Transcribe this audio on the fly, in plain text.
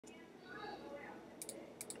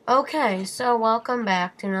Okay, so welcome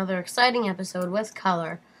back to another exciting episode with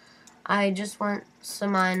Color. I just went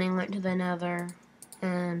some mining, went to the nether,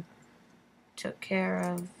 and took care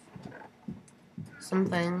of some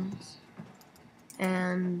things.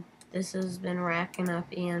 And this has been racking up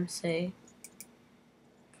EMC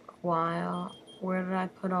for a while. Where did I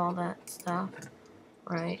put all that stuff?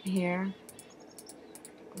 Right here.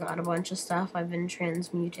 Got a bunch of stuff I've been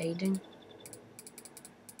transmutating.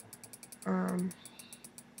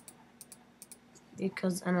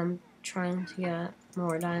 And I'm trying to get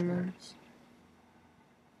more diamonds.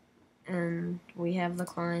 And we have the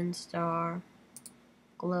Klein Star,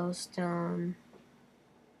 glowstone,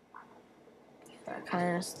 that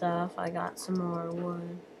kind of stuff. I got some more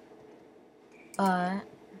wood. But,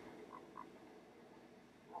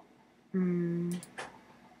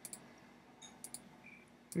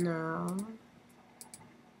 no.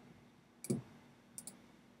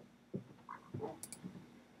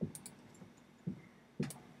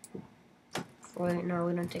 Wait, no,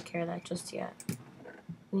 we don't take care of that just yet.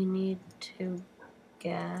 We need to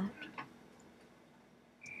get a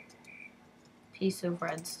piece of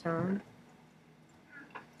redstone.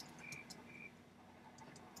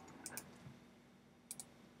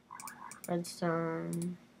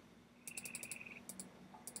 Redstone.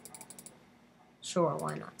 Sure,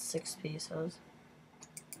 why not? 6 pieces.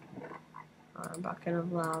 A bucket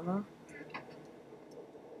of lava.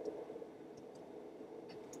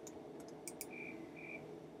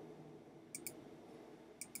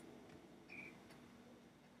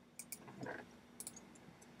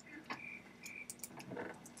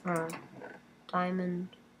 Diamond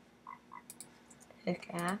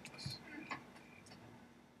pickaxe.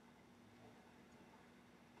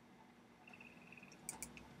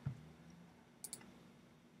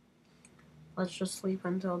 Let's just sleep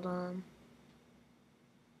until dawn.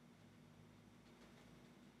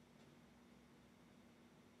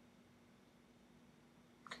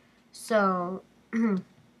 So, let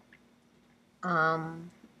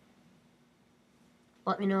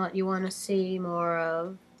me know what you want to see more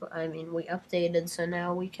of. I mean, we updated, so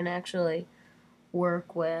now we can actually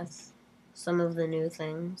work with some of the new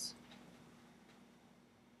things.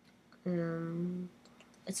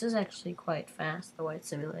 This is actually quite fast, the way it's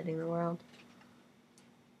simulating the world.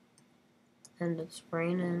 And it's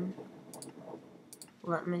raining.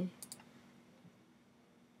 Let me.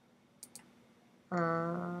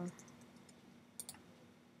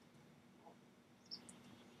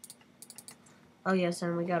 Oh yes,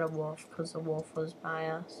 and we got a wolf, because the wolf was by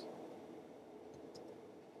us.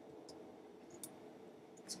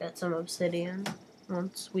 Let's get some obsidian.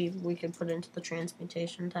 Once we can put into the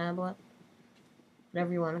transmutation tablet.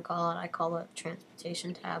 Whatever you want to call it, I call it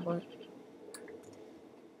transmutation tablet.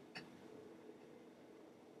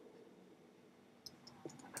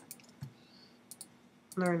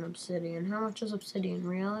 Learn obsidian. How much is obsidian,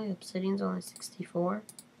 really? Obsidian's only 64.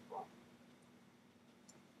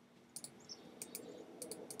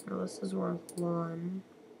 Oh, this is worth 1.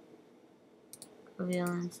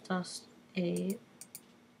 Covalence dust 8.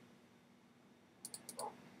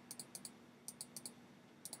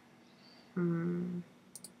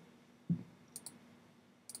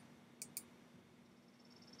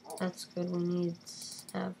 That's good, we need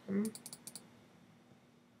 7.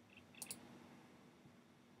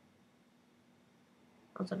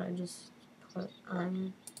 Or did I just put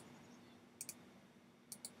iron?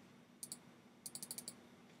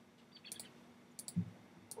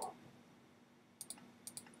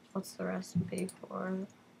 What's the recipe for it?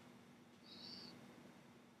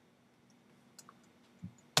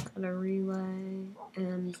 Got a relay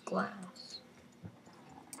and glass.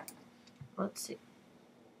 Let's see.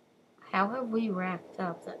 How have we racked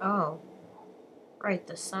up the... Oh, right,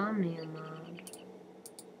 the somnium mod.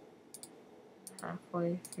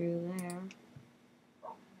 Halfway through there.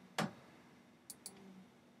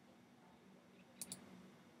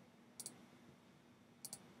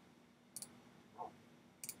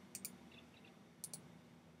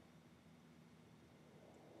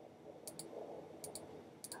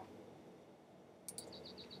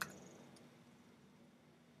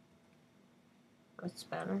 That's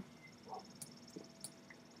better.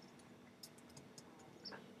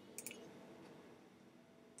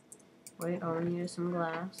 Wait, I'll need some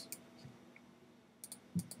glass.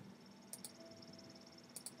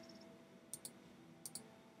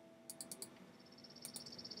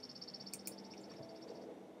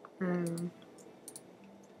 Let's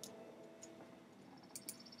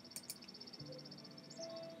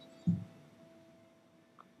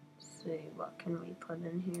see, what can we put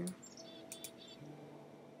in here?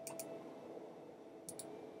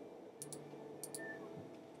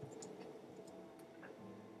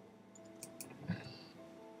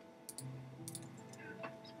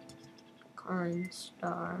 Line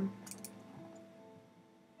star.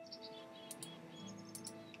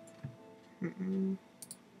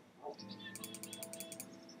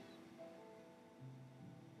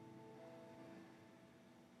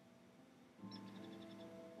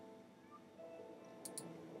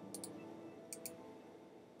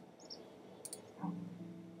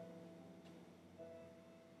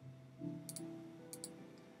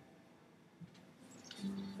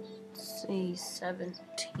 Let's see,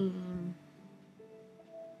 17.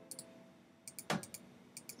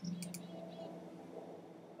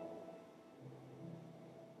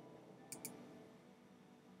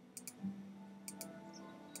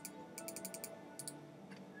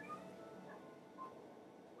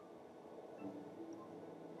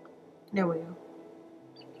 There we go.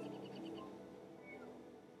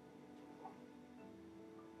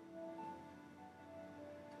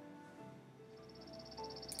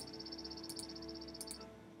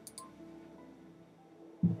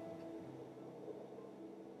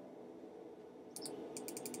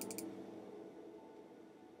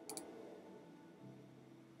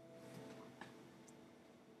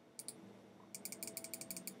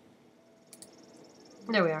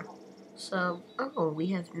 There we are. So, oh, we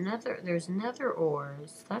have there's nether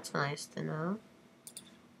ores. That's nice to know.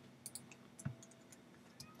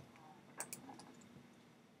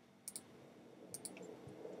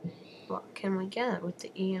 What can we get with the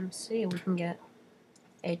EMC? We can get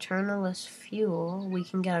Eternalist Fuel. We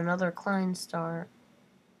can get another Klein Star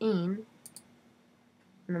in.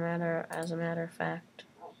 As a matter of fact,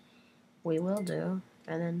 we will do.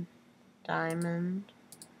 And then Diamond.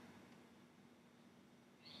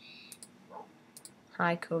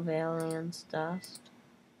 High Covalence Dust.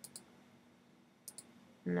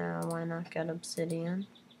 No, why not get Obsidian?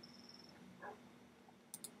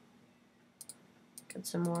 Get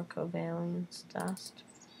some more Covalence Dust.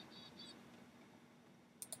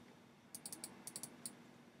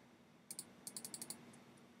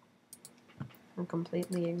 And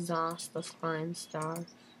completely exhaust the Spine Star.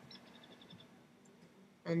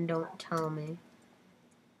 And don't tell me.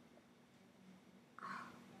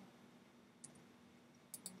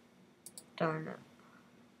 Darn it.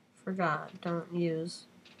 Forgot. Don't use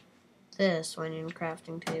this when you're in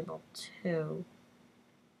crafting table 2.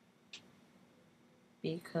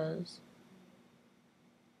 Because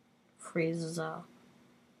freezes up.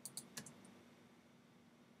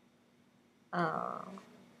 Oh.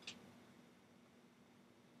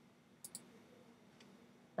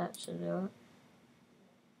 That should do it.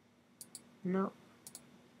 Nope.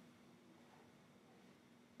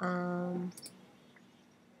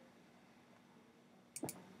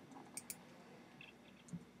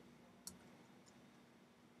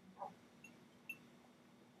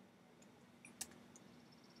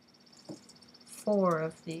 4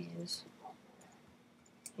 of these.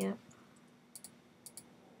 Yep.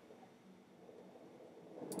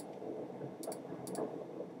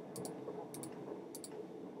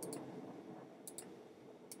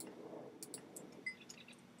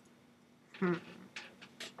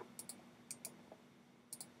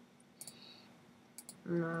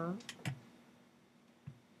 No.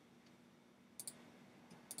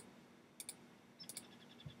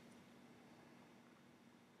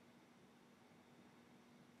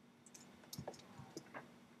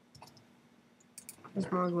 There's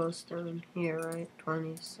more glowstone here, right?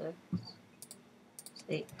 26.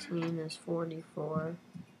 18 is 44.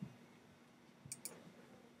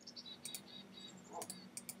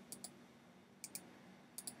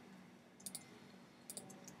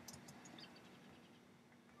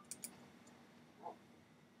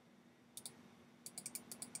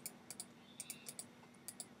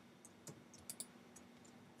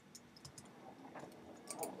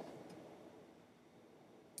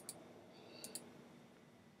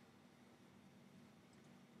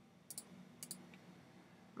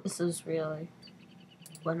 This is really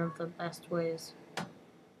one of the best ways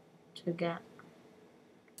to get.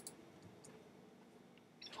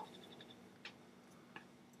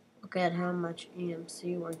 Look at how much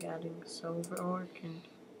EMC we're getting. Silver ore can.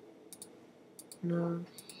 No.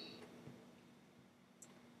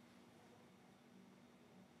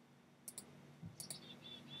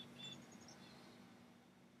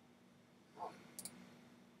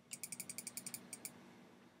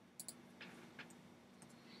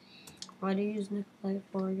 Why do you use Nikolite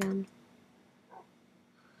for again?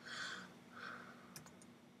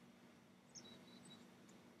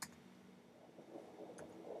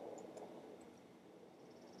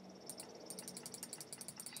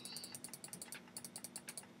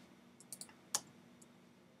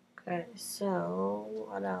 Okay, so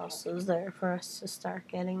what else is there for us to start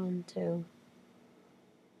getting into?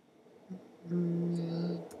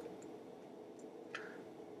 Hmm.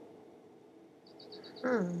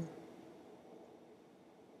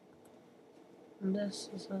 This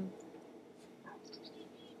is a...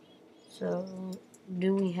 So,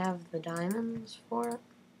 do we have the diamonds for it?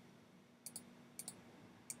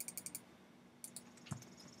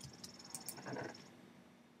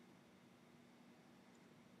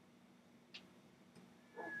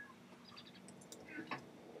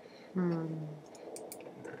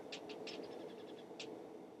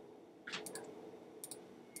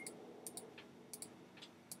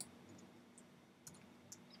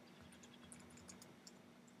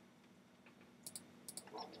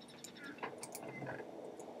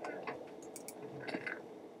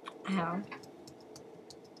 How?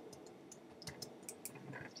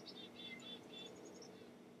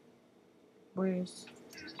 Where's...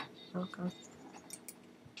 Okay.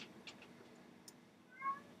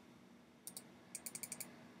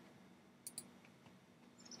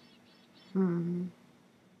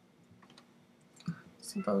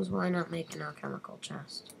 Suppose why not make an alchemical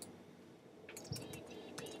chest?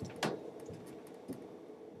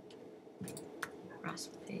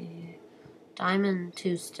 Recipe. Diamond,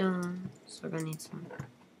 2 stone. So we're gonna need some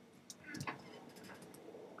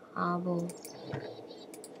cobble.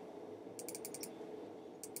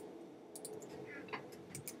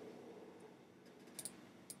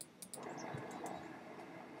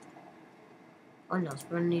 Oh no, so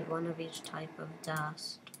we're gonna need 1 of each type of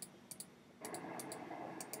dust.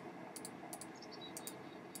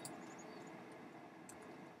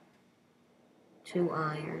 2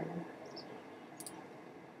 iron.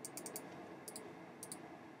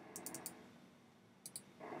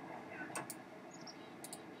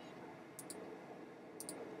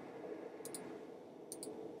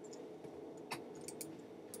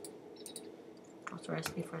 What's the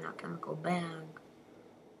recipe for an alchemical bag?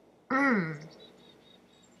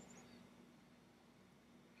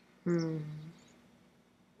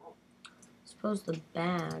 Suppose the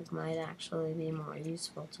bag might actually be more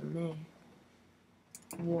useful to me.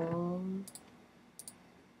 Wool.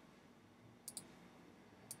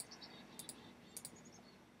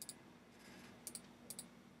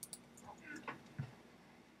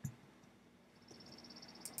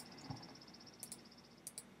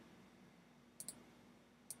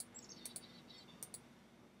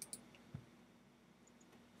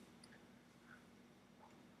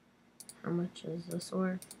 How much is this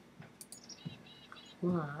worth?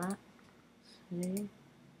 Lot. See?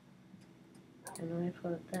 And I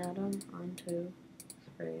put that on 1, 2,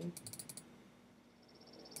 3.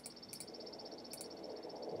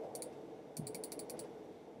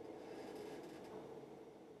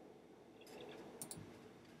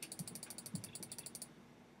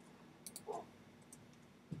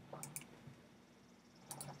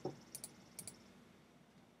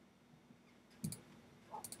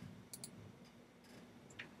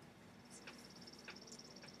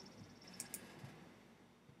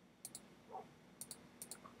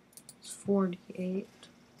 It's 48.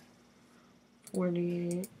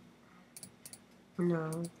 48.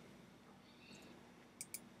 No.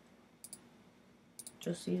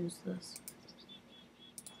 Just use this.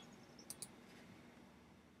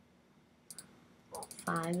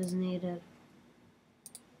 5 is needed.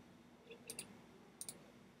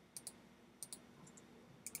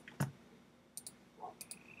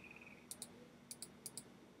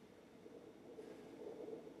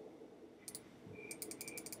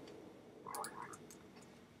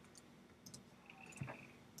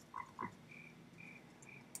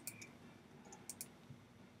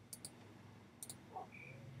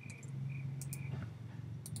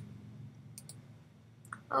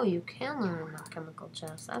 Oh, you can learn alchemical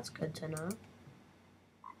chest. That's good to know.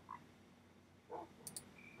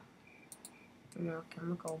 An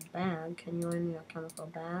alchemical bag. Can you learn the alchemical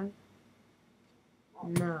bag?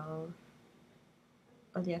 No.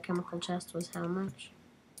 But the alchemical chest was how much?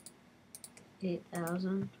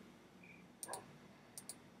 8,000.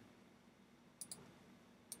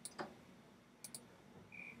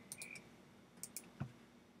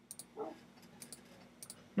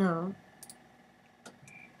 No.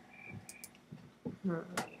 No.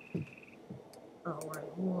 Oh,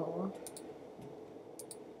 right. Wool.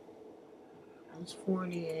 It's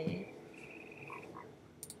 48.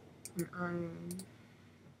 And iron.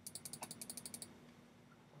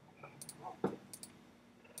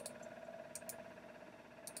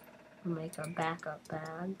 Make a backup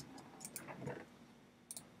bag.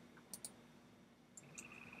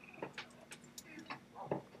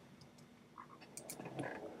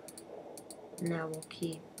 Now we'll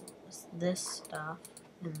keep this stuff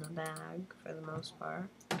in the bag for the most part.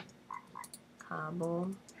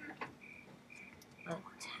 cobble, a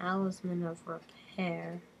talisman of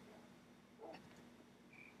repair.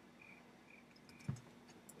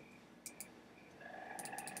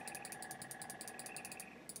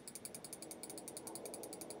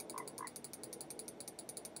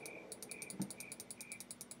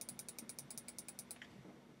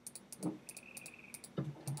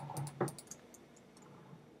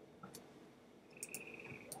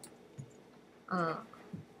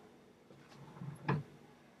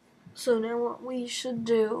 So now what we should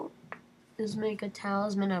do is make a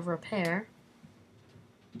talisman of repair,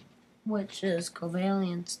 which is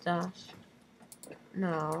covalent stuff.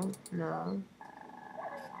 No.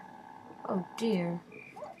 Oh dear.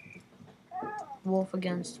 Wolf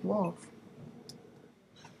against wolf.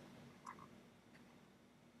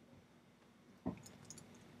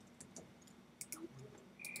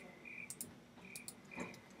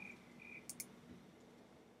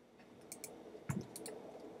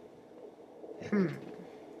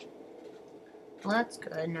 Well, that's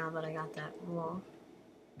good now that I got that wolf.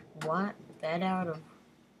 What? Bed out of...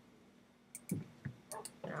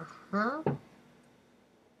 Huh?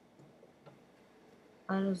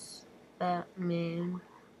 What does that mean?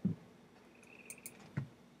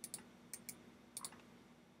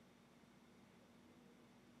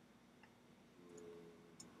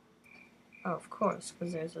 Oh, of course,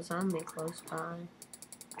 because there's a zombie close by.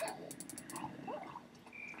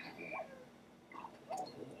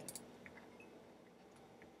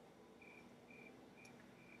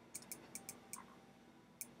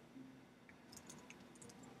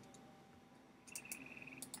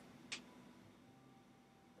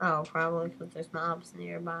 Oh, probably because there's mobs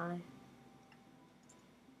nearby.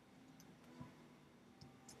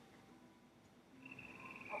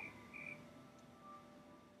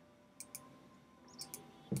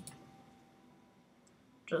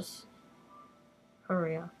 Just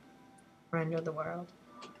hurry up. Render the world.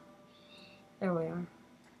 There we are.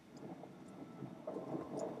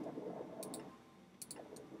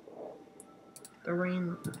 The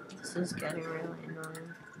rain, this is getting really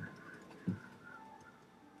annoying.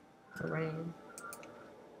 The rain.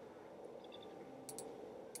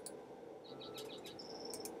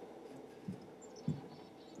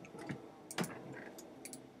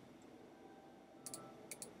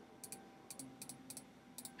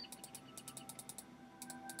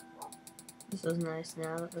 This is nice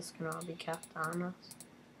now that this can all be kept on us.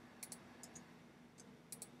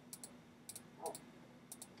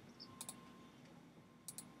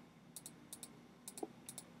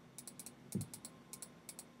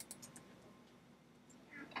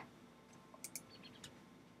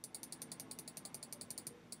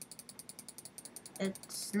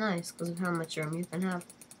 It's nice because of how much room you can have.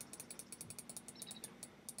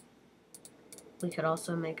 We could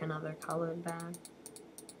also make another colored bag.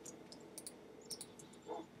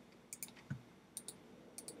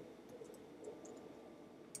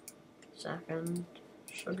 Second,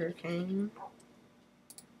 sugar cane,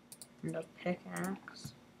 and a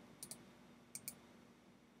pickaxe.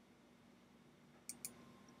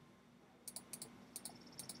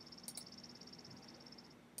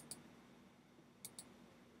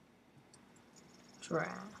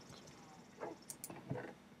 Draft.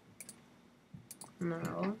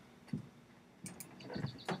 No.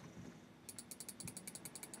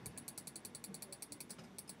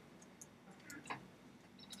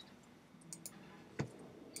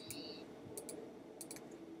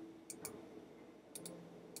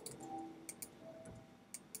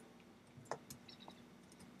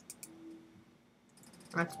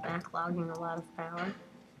 That's backlogging a lot of power.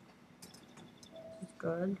 It's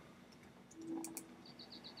good.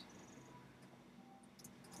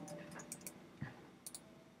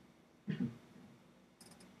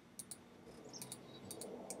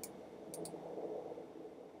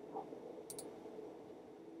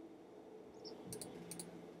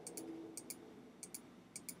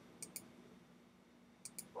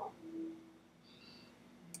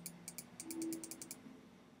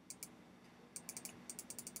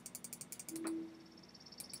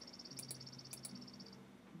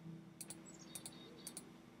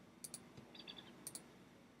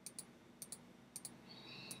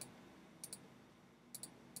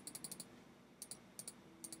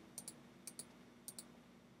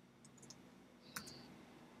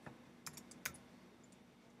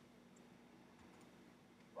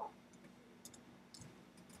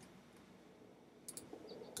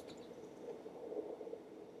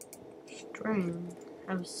 String.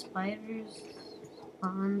 Have spiders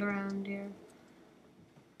spawned around here?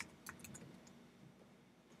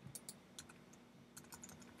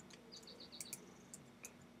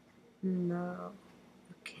 No,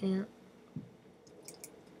 you can't.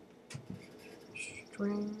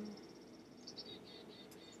 String.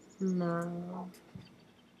 No.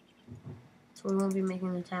 So we won't be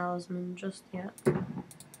making the talisman just yet. Which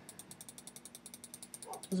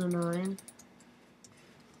is annoying.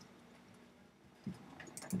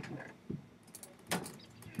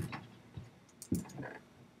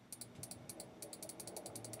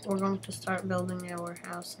 We're going to start building our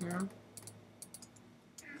house now.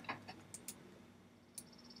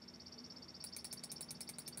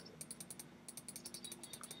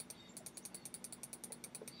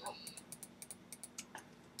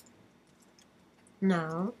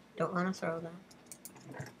 No, don't want to throw that.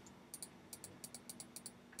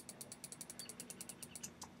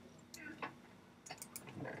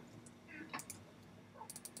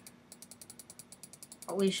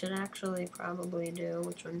 What we should actually probably do,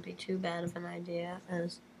 which wouldn't be too bad of an idea,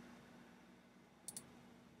 is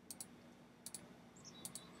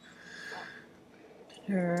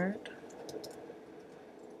dirt,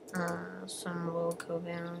 some low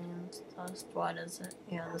covariance dust. What is it?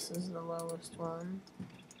 Yeah, this is the lowest one.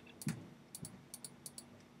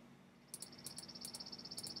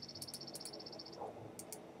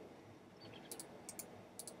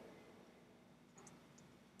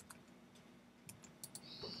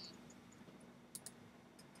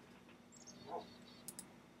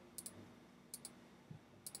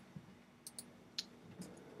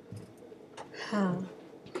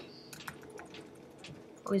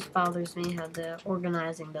 Always bothers me how the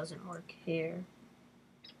organizing doesn't work here.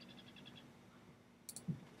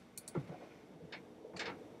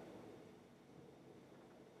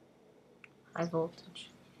 High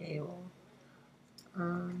voltage cable.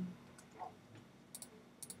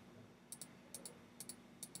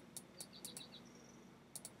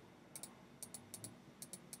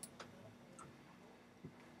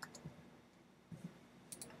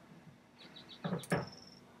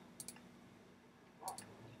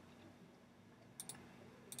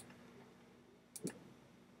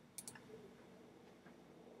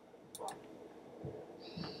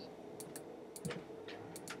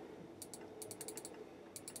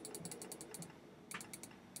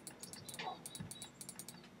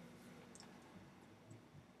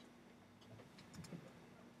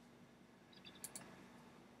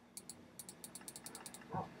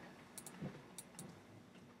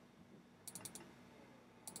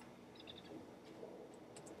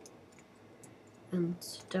 And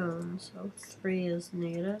stone, so 3 is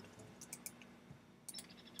needed.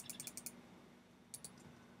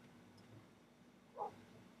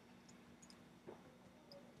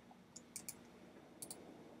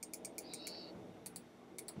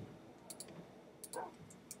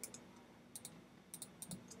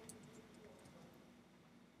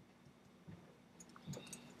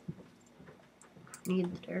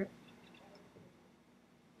 Need the dirt.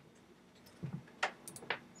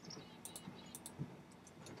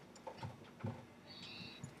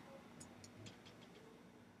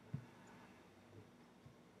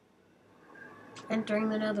 Entering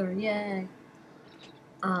the nether, yay!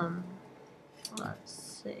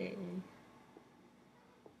 Let's see.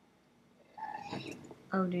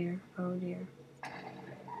 Oh dear, oh dear.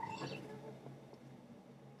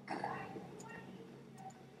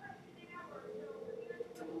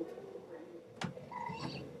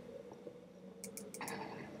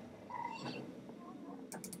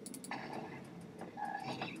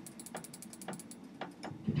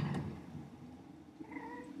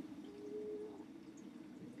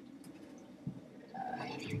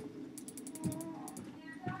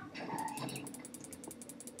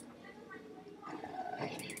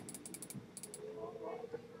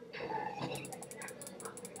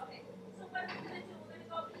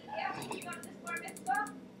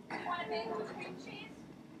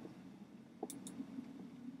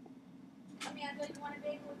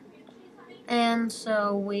 And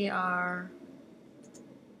so we are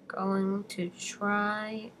going to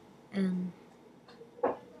try and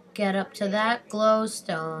get up to that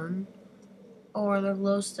glowstone, or the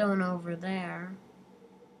glowstone over there,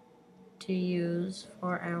 to use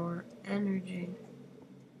for our energy.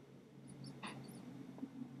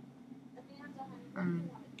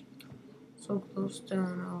 So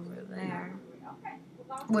glowstone over there,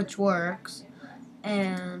 which works,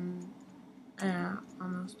 and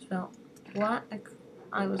almost felt what?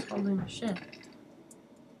 I was holding a ship.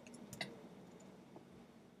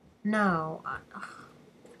 No.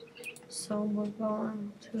 So we're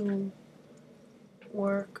going to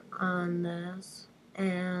work on this,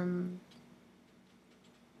 and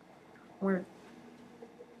we're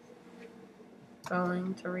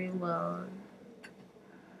going to reload.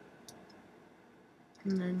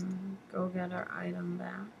 and then go get our item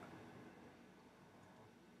back.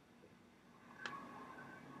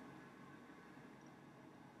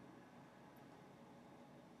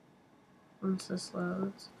 Once this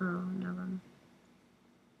loads, oh, never.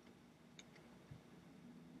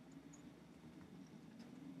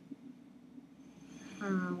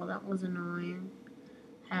 Oh, well, that was annoying.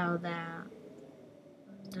 How that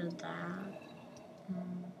did that.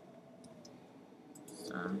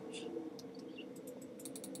 Such.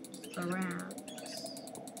 The rats.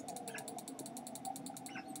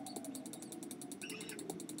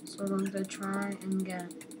 So I'm gonna try and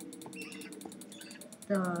get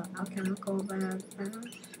the alchemical bag back.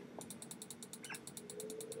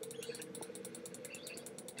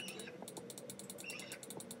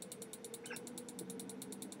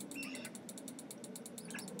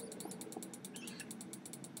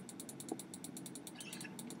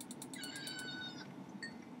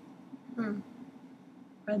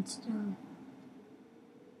 Redstone.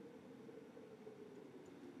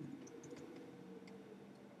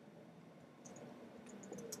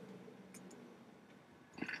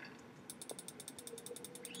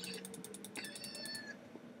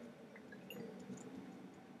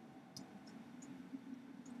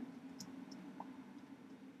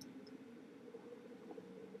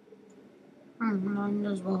 Might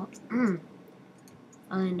as well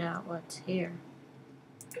find out what's here.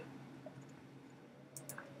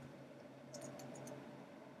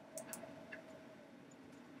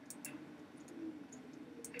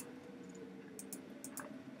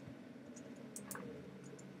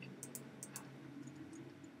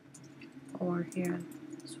 Or here,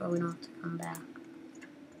 so we don't have to come back.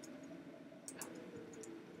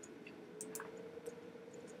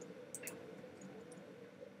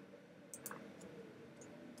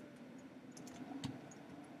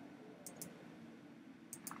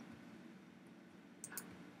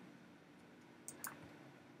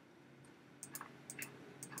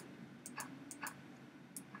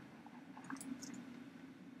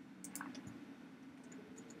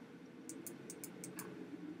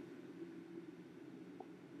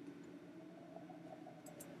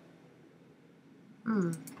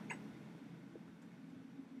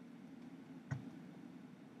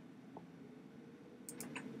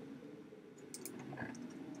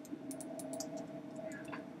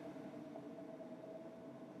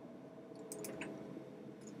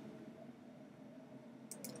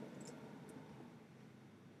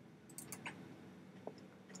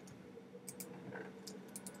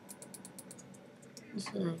 This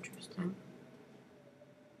is interesting.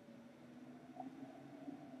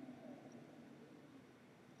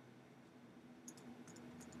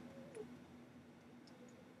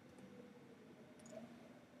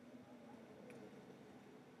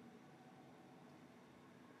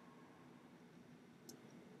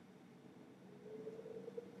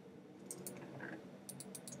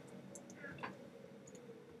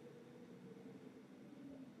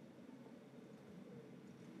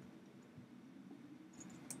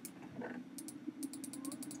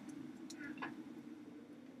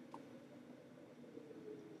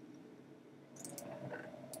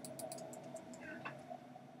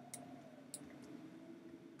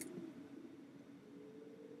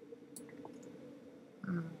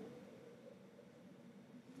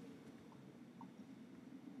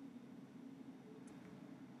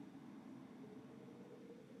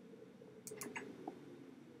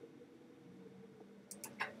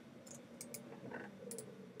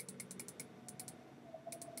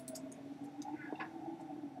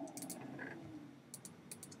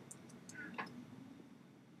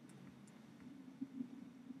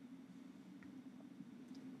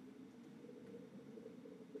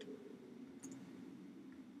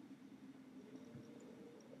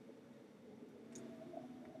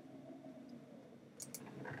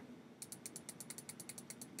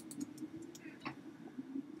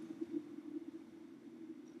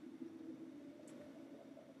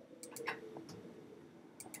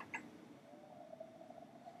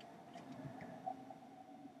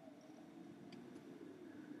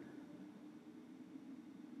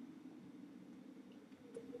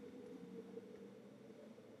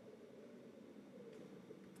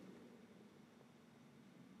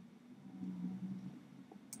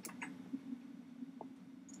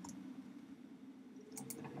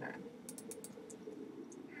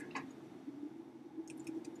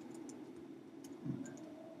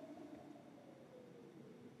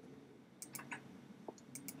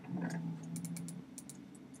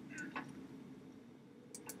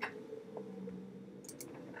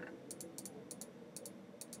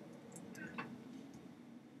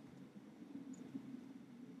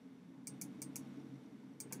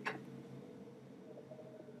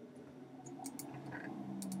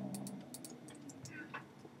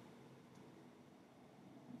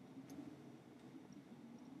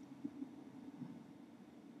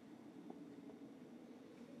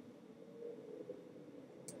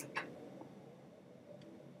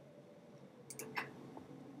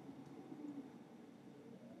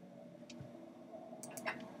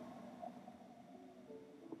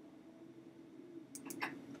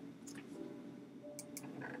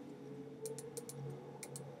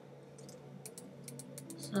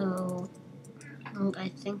 So, I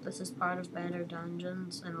think this is part of Better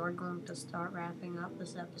Dungeons, and we're going to start wrapping up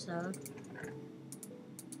this episode.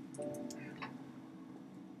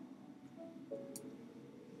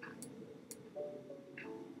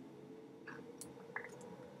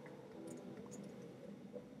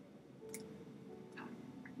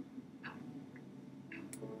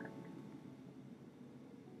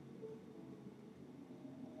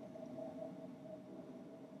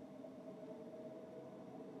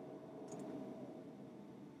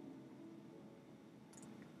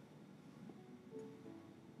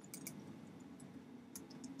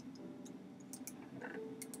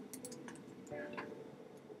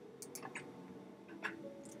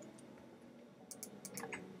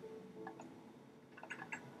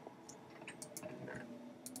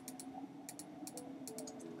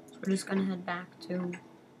 We're just gonna head back to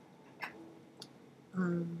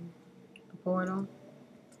the portal,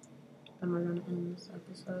 and we're gonna end this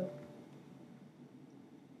episode.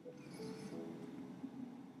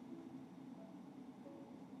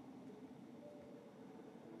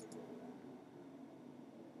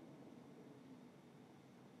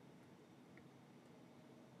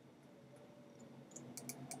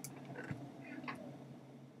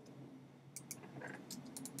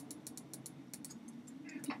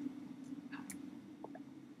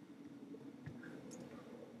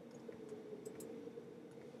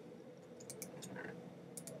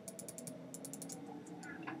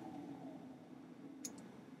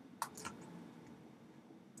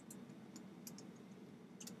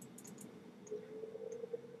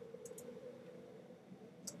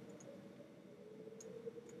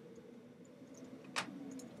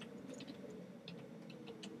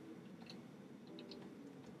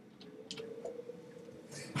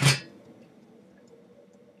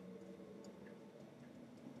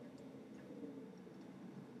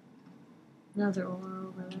 Another ore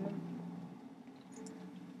over there.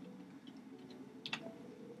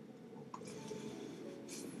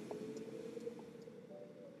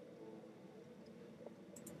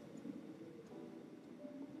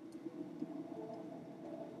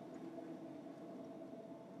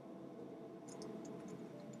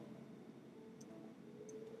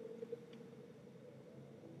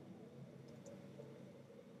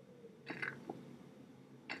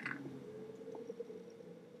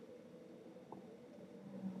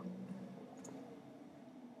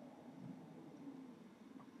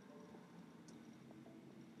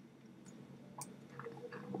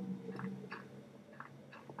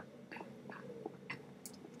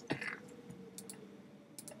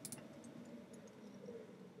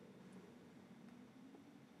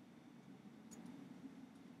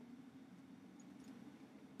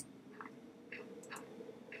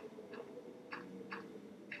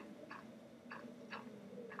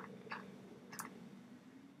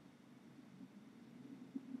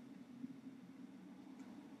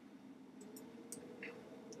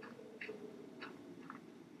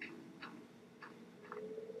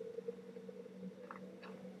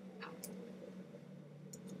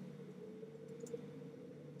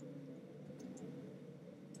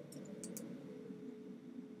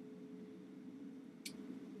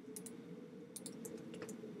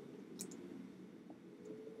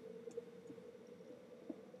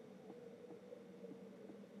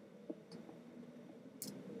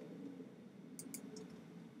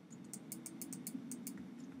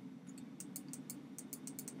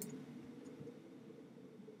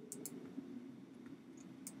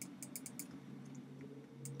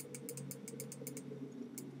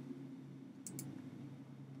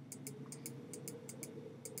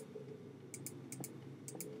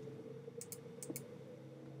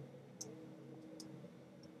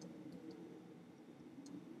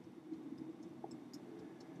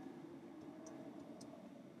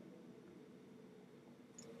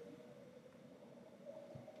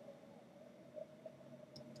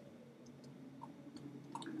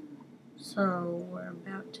 So we're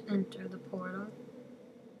about to enter the portal.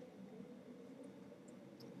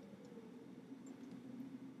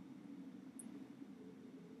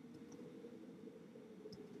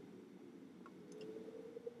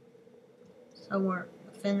 So we're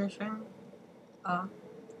finishing off.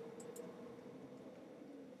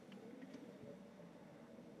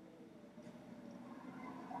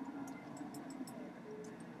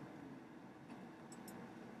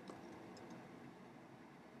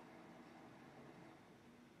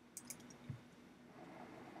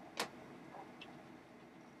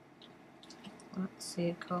 Let's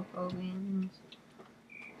see, cocoa beans.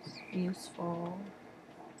 It's useful.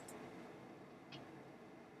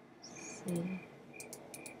 Let's see.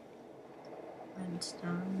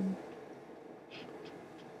 Redstone.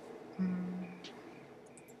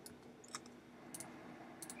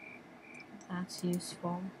 that's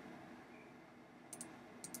useful.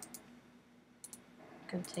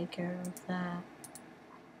 Gonna take care of that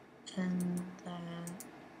and that,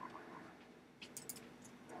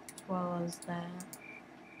 as well as that.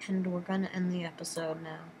 And we're gonna end the episode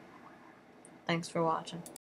now. Thanks for watching.